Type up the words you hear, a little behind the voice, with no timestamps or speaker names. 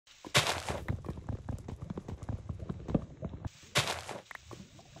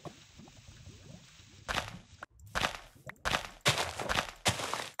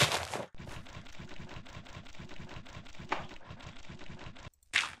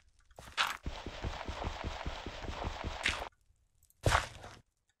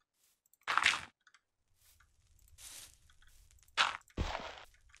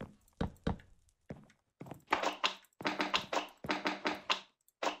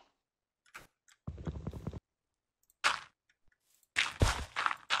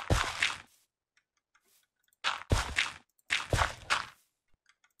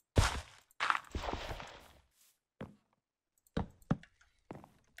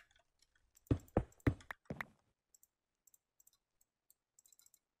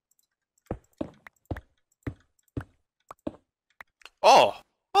Oh,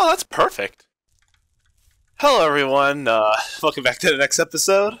 oh, that's perfect. Hello, everyone. Welcome back to the next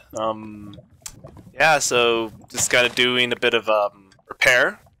episode. Yeah, so just kind of doing a bit of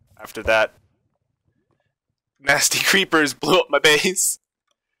repair after that nasty creepers blew up my base.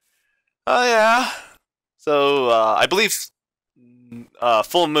 Oh yeah. So I believe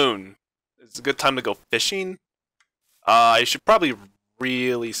full moon is a good time to go fishing. I should probably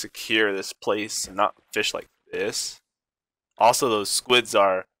really secure this place and not fish like this. Also, those squids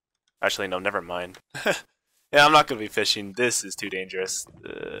are... Actually, no, never mind. Yeah, I'm not going to be fishing. This is too dangerous.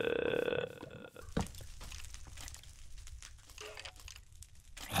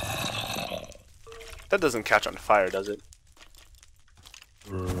 That doesn't catch on fire, does it?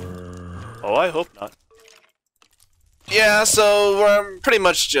 Oh, I hope not. Yeah, so we're pretty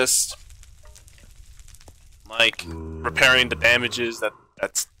much just... like, repairing the damages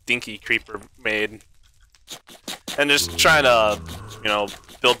that stinky creeper made. And just trying to, you know,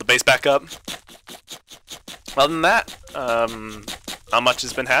 build the base back up. Other than that, not much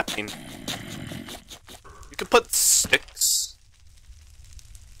has been happening. You can put sticks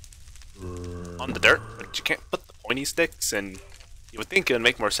on the dirt, but you can't put the pointy sticks, and you would think it would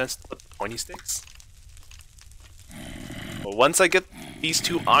make more sense to put the pointy sticks. But once I get these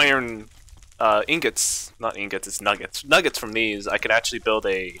two iron ingots, not ingots, it's nuggets. Nuggets from these, I can actually build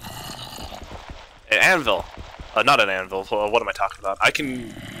an anvil. Not an anvil, what am I talking about? I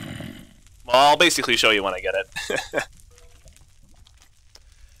can... Well, I'll basically show you when I get it.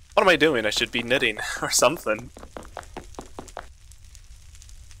 What am I doing? I should be knitting or something.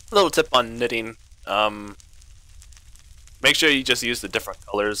 Little tip on knitting. Make sure you just use the different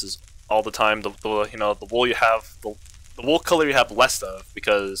colors all the time. The wool you have, the wool color you have less of,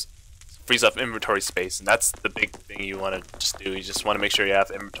 because it frees up inventory space, and that's the big thing you want to just do. You just want to make sure you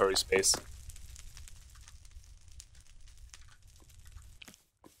have inventory space.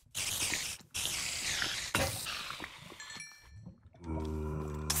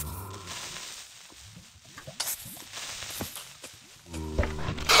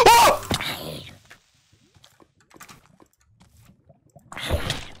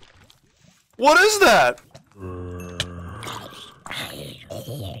 What is that?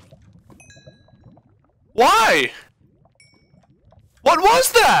 Why? What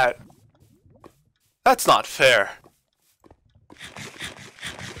was that? That's not fair.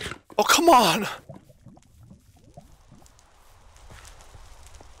 Oh, come on.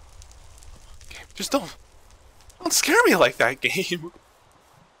 Just don't scare me like that, game.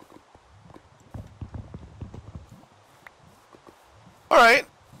 Alright.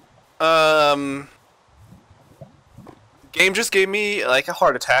 Game just gave me like a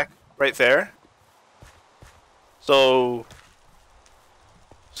heart attack right there. So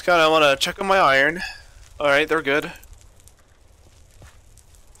just kinda wanna check on my iron. Alright, they're good.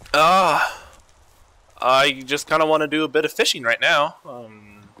 I just kinda wanna do a bit of fishing right now.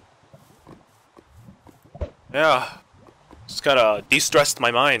 Yeah. Just kinda de-stressed my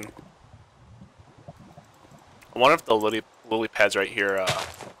mind. I wonder if the lily pads right here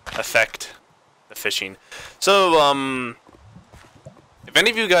affect the fishing. So, if any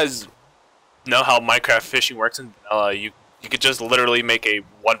of you guys know how Minecraft fishing works, and you could just literally make a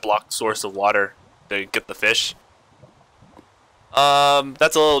one-block source of water to get the fish.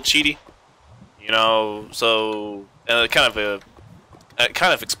 That's a little cheaty, you know. So, kind of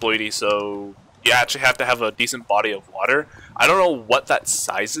exploity. So, you actually have to have a decent body of water. I don't know what that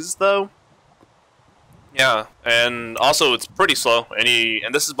size is though. Yeah, and also it's pretty slow.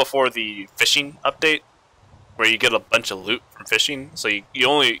 And this is before the fishing update, where you get a bunch of loot from fishing. So you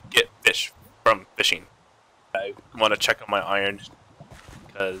only get fish from fishing. I want to check on my iron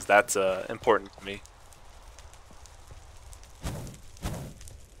because that's important to me.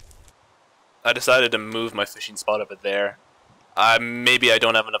 I decided to move my fishing spot over there. Maybe I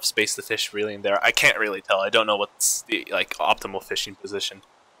don't have enough space to fish really in there. I can't really tell. I don't know what's the optimal fishing position.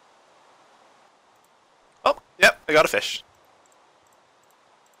 Oh, yep, I got a fish.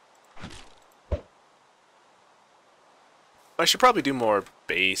 I should probably do more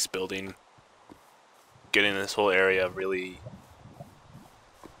base building. Getting this whole area really,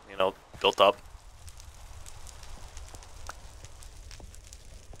 you know, built up.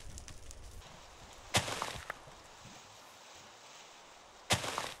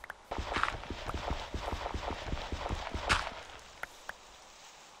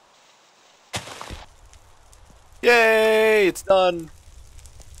 Yay! It's done!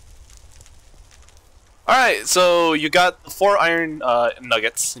 Alright, so you got the 4 iron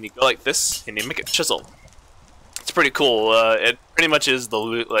nuggets, and you go like this, and you make a chisel. It's pretty cool. It pretty much is the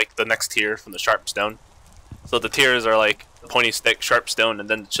loot, like the next tier from the sharp stone. So the tiers are like the pointy stick, sharp stone, and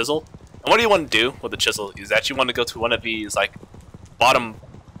then the chisel. And what do you want to do with the chisel is that you want to go to one of these like bottom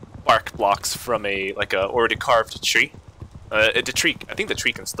bark blocks from a already carved tree. The tree, I think the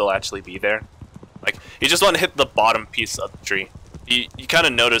tree can still actually be there. Like, you just want to hit the bottom piece of the tree. You kind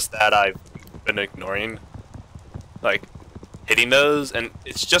of notice that I've been ignoring, like, hitting those, and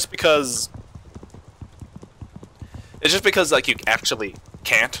it's just because like you actually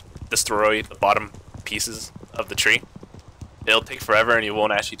can't destroy the bottom pieces of the tree. It'll take forever, and you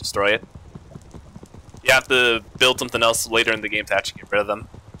won't actually destroy it. You have to build something else later in the game to actually get rid of them.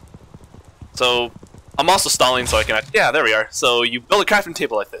 So I'm also stalling so I can actually, yeah, there we are. So you build a crafting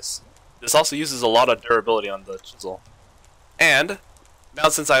table like this. This also uses a lot of durability on the chisel. And now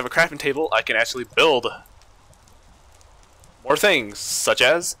since I have a crafting table, I can actually build more things, such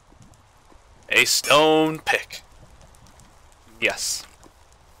as a stone pick. Yes.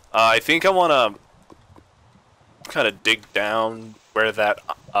 I think I want to kind of dig down where that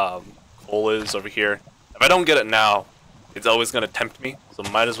coal is over here. If I don't get it now, it's always going to tempt me, so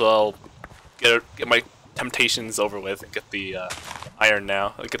might as well get my temptations over with and get the iron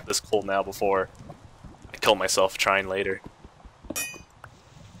now. I'll get this coal now before I kill myself trying later.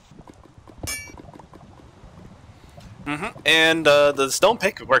 And the stone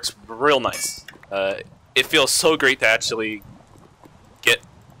pick works real nice. It feels so great to actually get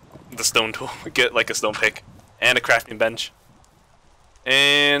the stone tool, get like a stone pick and a crafting bench.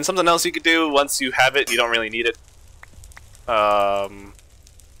 And something else you could do once you have it, you don't really need it. Like,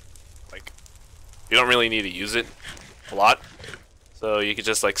 you don't really need to use it a lot, so you could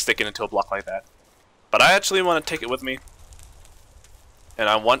just like stick it into a block like that. But I actually want to take it with me, and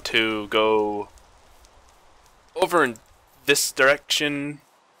I want to go over in this direction.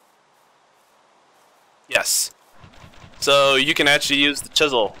 Yes. So you can actually use the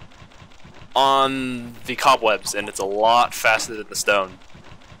chisel on the cobwebs, and it's a lot faster than the stone.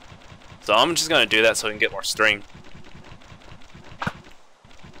 So I'm just gonna do that so I can get more string.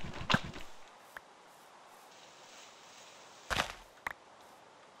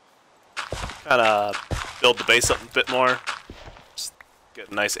 Kinda build the base up a bit more. Just get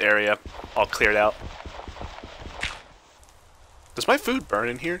a nice area all cleared out. Does my food burn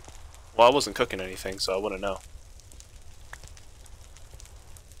in here? Well, I wasn't cooking anything, so I wouldn't know.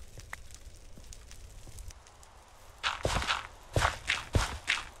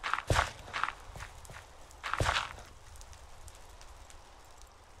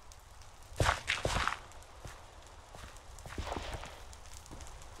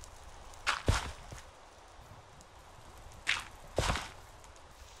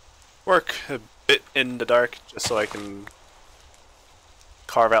 Work a bit in the dark just so I can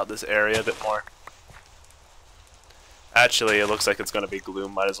carve out this area a bit more. Actually, it looks like it's gonna be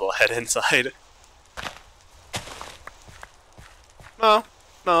gloom. Might as well head inside. No,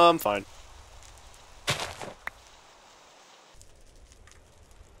 I'm fine.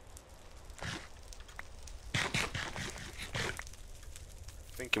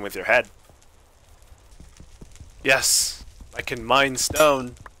 Thinking with your head. Yes, I can mine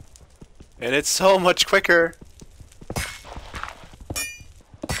stone. And it's so much quicker.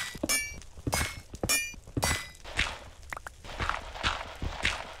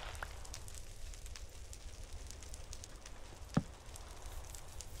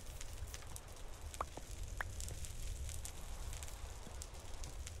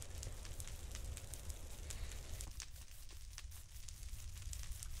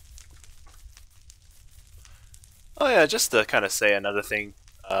 Oh yeah, just to kind of say another thing.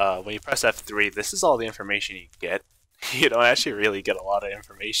 When you press F3, this is all the information you get. You don't actually really get a lot of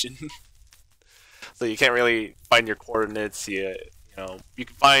information. So you can't really find your coordinates. You know, you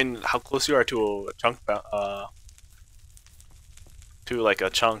can find how close you are to a chunk, to like a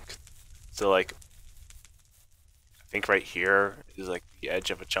chunk. So like, I think right here is like the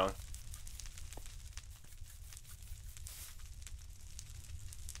edge of a chunk.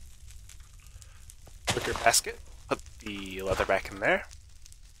 Wicker basket. Put the leather back in there.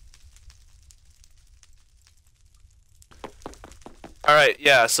 Alright,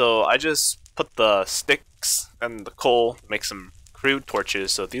 yeah, so I just put the sticks and the coal, make some crude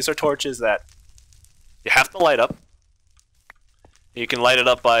torches. So these are torches that you have to light up. You can light it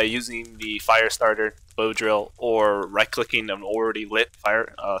up by using the fire starter, bow drill, or right-clicking an already lit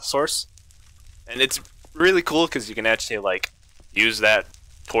fire source. And it's really cool because you can actually like use that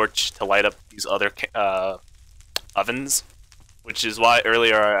torch to light up these other ovens, which is why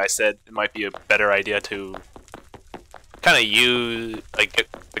earlier I said it might be a better idea to kind of get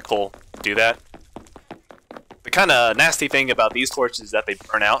the coal to do that. The kind of nasty thing about these torches is that they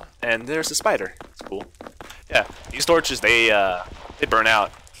burn out, and there's a spider. It's cool. Yeah, these torches they burn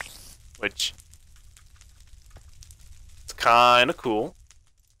out, which is kind of cool.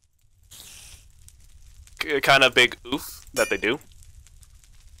 Kind of big oof that they do.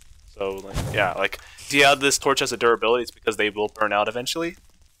 So like, yeah, like see how this torch has a durability? It's because they will burn out eventually.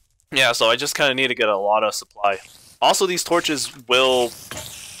 Yeah, so I just kind of need to get a lot of supply. Also, these torches will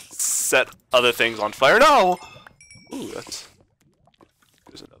set other things on fire. No! Ooh, that's...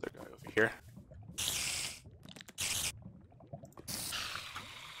 There's another guy over here.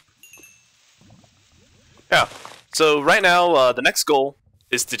 Yeah, so right now, the next goal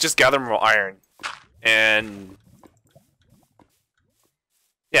is to just gather more iron. And...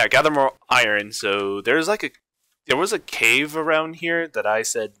 yeah, gather more iron. So there's like a... there was a cave around here that I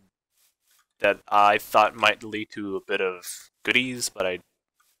said that I thought might lead to a bit of goodies, but I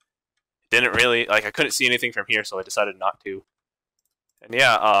didn't really, like, I couldn't see anything from here, so I decided not to. And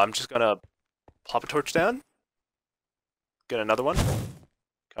yeah, I'm just gonna plop a torch down, get another one,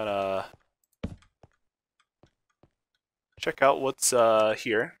 kinda check out what's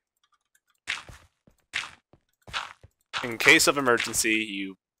here. In case of emergency,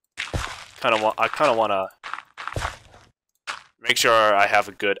 you I kinda wanna make sure I have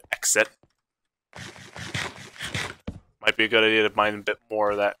a good exit. Might be a good idea to mine a bit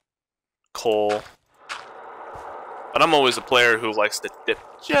more of that coal. But I'm always a player who likes to dip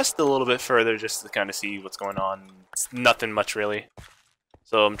just a little bit further just to kind of see what's going on. It's nothing much really.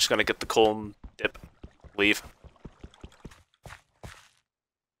 So I'm just going to get the coal and dip, leave.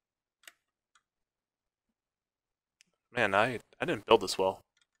 Man, I didn't build this well.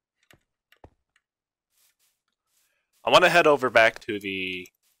 I want to head over back to the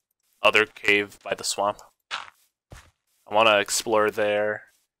other cave by the swamp. I want to explore there.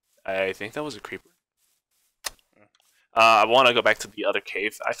 I think that was a creeper. I want to go back to the other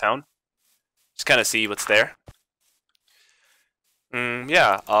cave I found. Just kind of see what's there.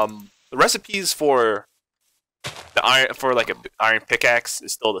 Yeah, the recipes for the iron, for like an iron pickaxe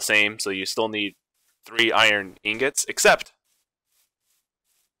is still the same, so you still need 3 iron ingots, except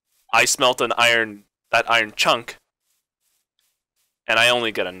I smelt that iron chunk, and I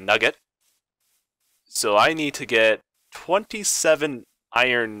only get a nugget. So I need to get 27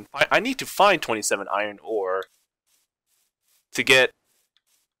 iron. I need to find 27 iron ore to get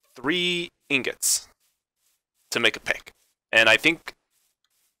 3 ingots to make a pick. And I think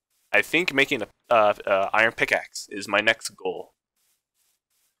making a iron pickaxe is my next goal.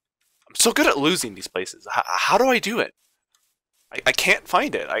 I'm so good at losing these places. How do I do it? I can't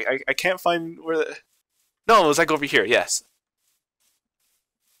find it. I can't find where the... No, it was like over here, yes.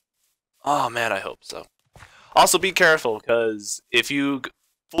 Oh man, I hope so. Also be careful, because if you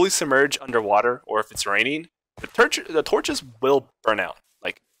fully submerge underwater, or if it's raining, the torches will burn out.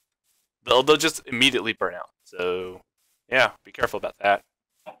 Like, they'll just immediately burn out. So, yeah, be careful about that.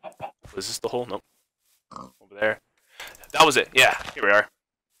 Was this the hole? Nope. Over there. That was it. Yeah, here we are.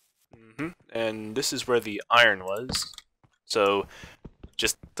 And this is where the iron was. So,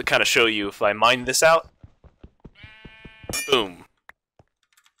 just to kind of show you, if I mine this out, boom.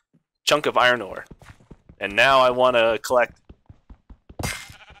 Chunk of iron ore. And now I want to collect...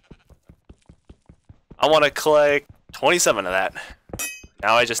 I want to collect 27 of that.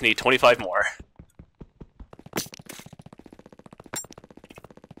 Now I just need 25 more.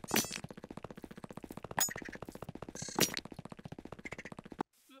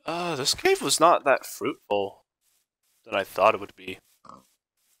 This cave was not that fruitful that I thought it would be.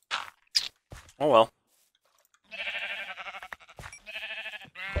 Oh well.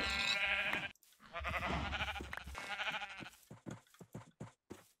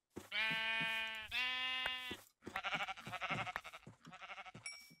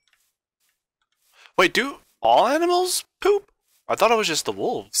 Wait, do all animals poop? I thought it was just the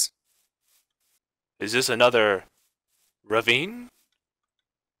wolves. Is this another ravine?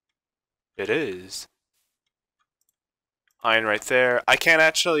 It is. Iron right there. I can't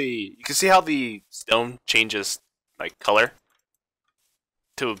actually... You can see how the stone changes, like, color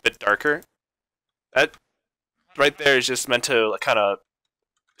to a bit darker. That right there is just meant to kind of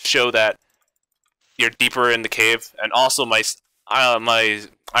show that you're deeper in the cave. And also my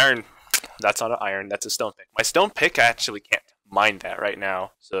iron... That's not an iron, that's a stone pick. My stone pick actually can't mine that right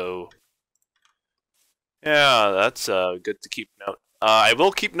now, so... Yeah, that's good to keep note. I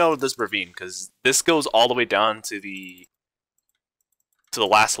will keep note of this ravine, because this goes all the way down to the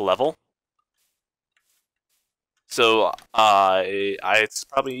last level. So, it's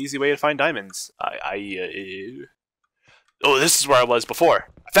probably an easy way to find diamonds. Oh, this is where I was before.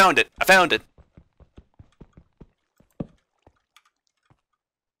 I found it! I found it!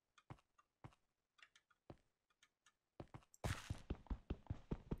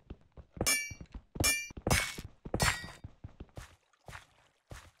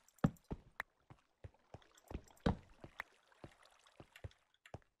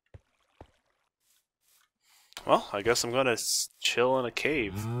 Well, I guess I'm gonna chill in a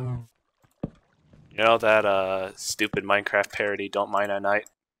cave. You know that stupid Minecraft parody, "Don't mine at night"?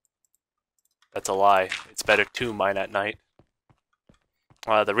 That's a lie. It's better to mine at night.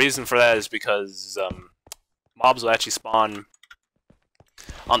 The reason for that is because mobs will actually spawn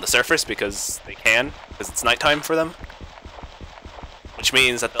on the surface because they can, because it's nighttime for them. Which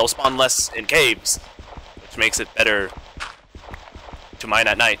means that they'll spawn less in caves, which makes it better to mine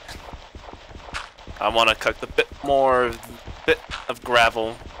at night. I want to collect a bit of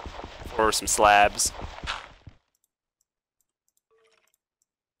gravel for some slabs.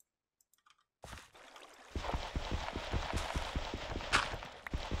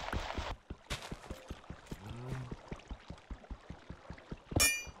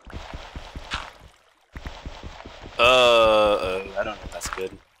 I don't know if that's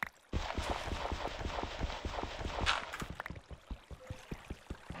good.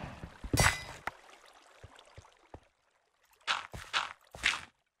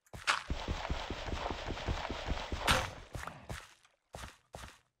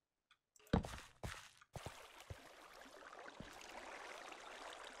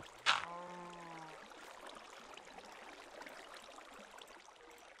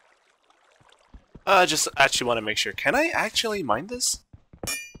 I just actually want to make sure. Can I actually mine this?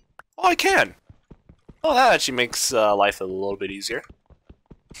 Oh, I can! Oh, that actually makes life a little bit easier.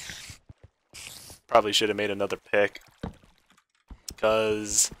 Probably should have made another pick.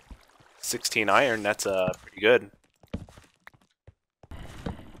 Because 16 iron, that's pretty good.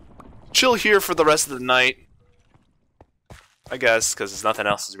 Chill here for the rest of the night. I guess, because nothing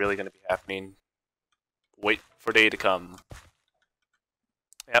else is really going to be happening. Wait for day to come.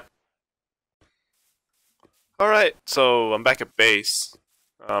 Yep. Alright, so I'm back at base.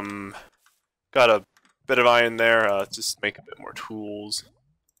 Got a bit of iron there, just make a bit more tools.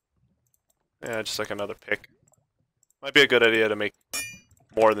 Yeah, just like another pick. Might be a good idea to make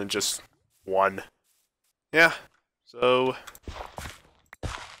more than just one. Yeah, so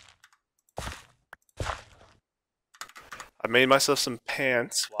I made myself some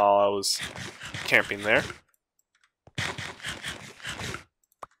pants while I was camping there.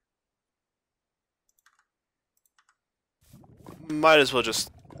 Might as well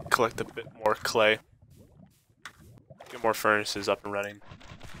just collect a bit more clay. Get more furnaces up and running.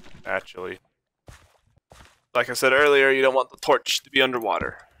 Actually, like I said earlier, you don't want the torch to be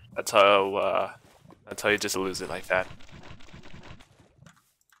underwater. That's how you just lose it like that.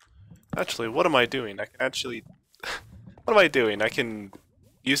 Actually, what am I doing? I can actually... what am I doing? I can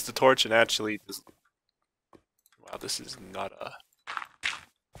use the torch and actually just... Wow, this is not a...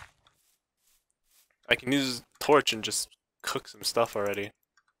 I can use the torch and just cook some stuff already.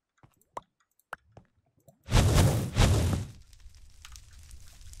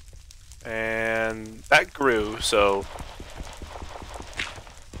 And that grew, so...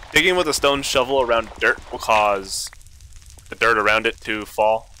 Digging with a stone shovel around dirt will cause the dirt around it to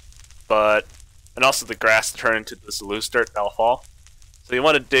fall, and also the grass to turn into this loose dirt that'll fall. So you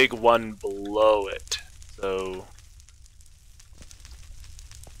want to dig one below it. So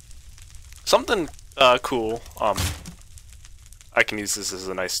something cool. I can use this as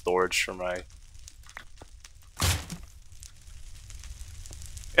a nice storage for my.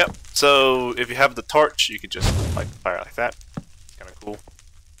 Yep. So if you have the torch, you could just light the fire like that. It's kind of cool.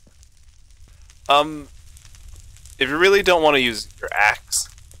 If you really don't want to use your axe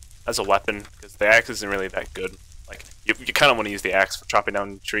as a weapon, because the axe isn't really that good. Like, you kind of want to use the axe for chopping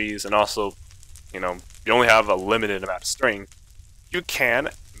down trees, and also, you know, you only have a limited amount of string. You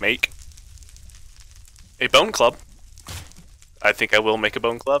can make a bone club. I think I will make a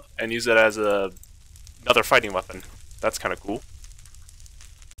bone club, and use it as another fighting weapon. That's kind of cool.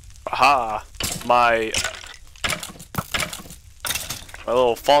 Aha! My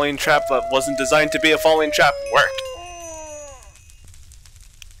little falling trap that wasn't designed to be a falling trap worked.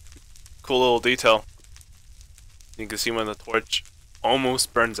 Cool little detail. You can see when the torch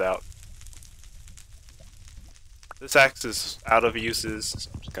almost burns out. This axe is out of uses,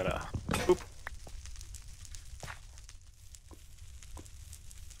 so I'm just gonna boop.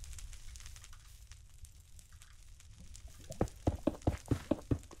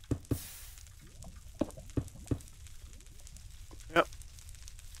 Yep.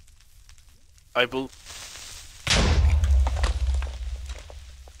 I will.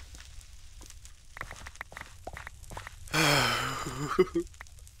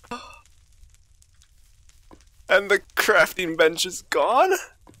 And the crafting bench is gone?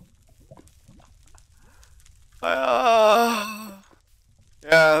 Yeah,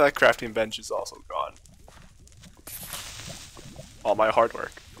 that crafting bench is also gone. All my hard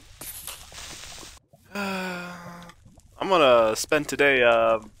work. I'm gonna spend today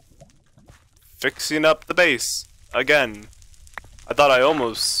fixing up the base again. I thought I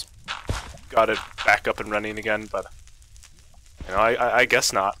almost got it back up and running again, but you know, I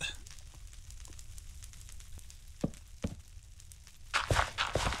guess not.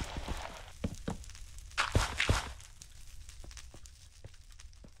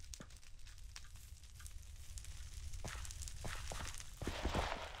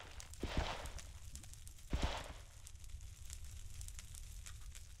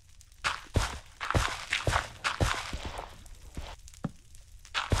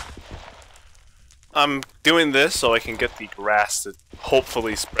 I'm doing this so I can get the grass to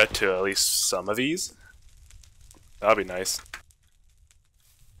hopefully spread to at least some of these. That'd be nice.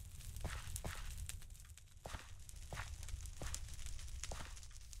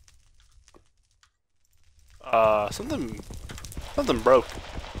 Something broke.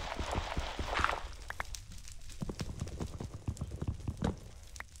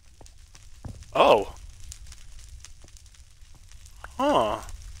 Oh. Huh.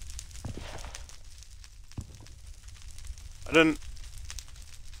 I didn't...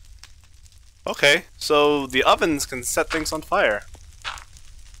 Okay, so the ovens can set things on fire.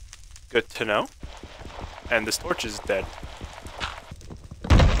 Good to know. And this torch is dead.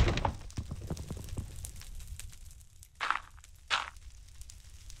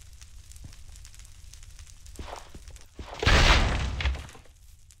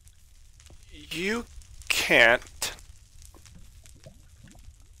 You can't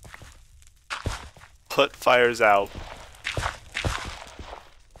put fires out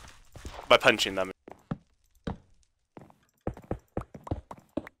by punching them.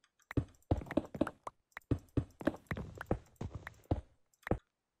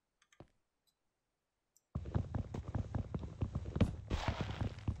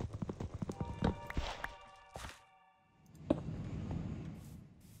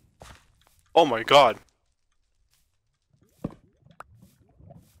 Oh my god.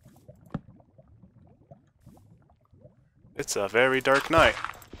 It's a very dark night.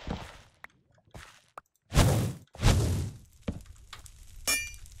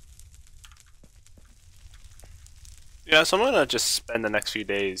 Yeah, so I'm gonna just spend the next few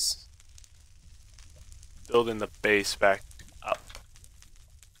days building the base back up.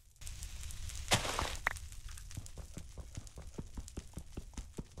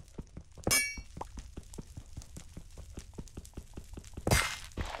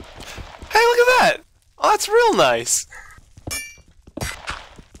 Hey, look at that! Oh, that's real nice!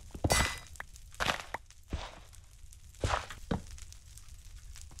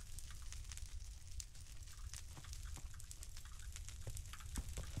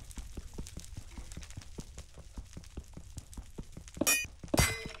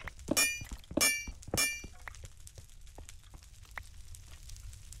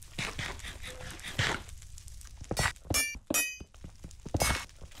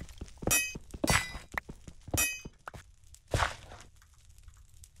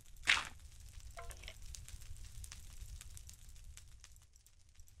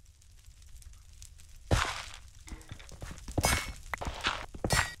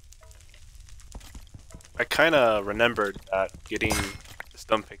 I kinda remembered that getting the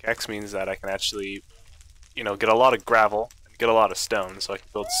stone pickaxe means that I can actually, you know, get a lot of gravel and get a lot of stone, so I can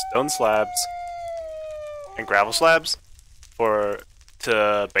build stone slabs and gravel slabs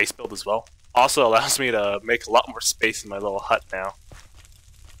to base build as well. Also allows me to make a lot more space in my little hut now.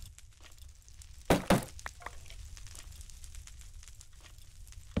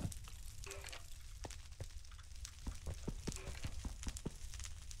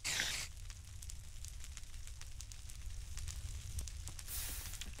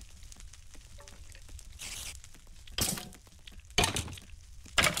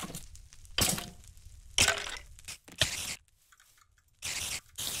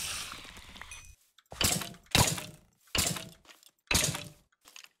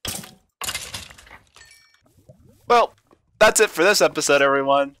 Well, that's it for this episode,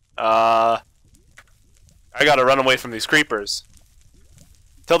 everyone. I gotta run away from these creepers.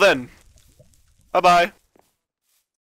 Till then, bye-bye.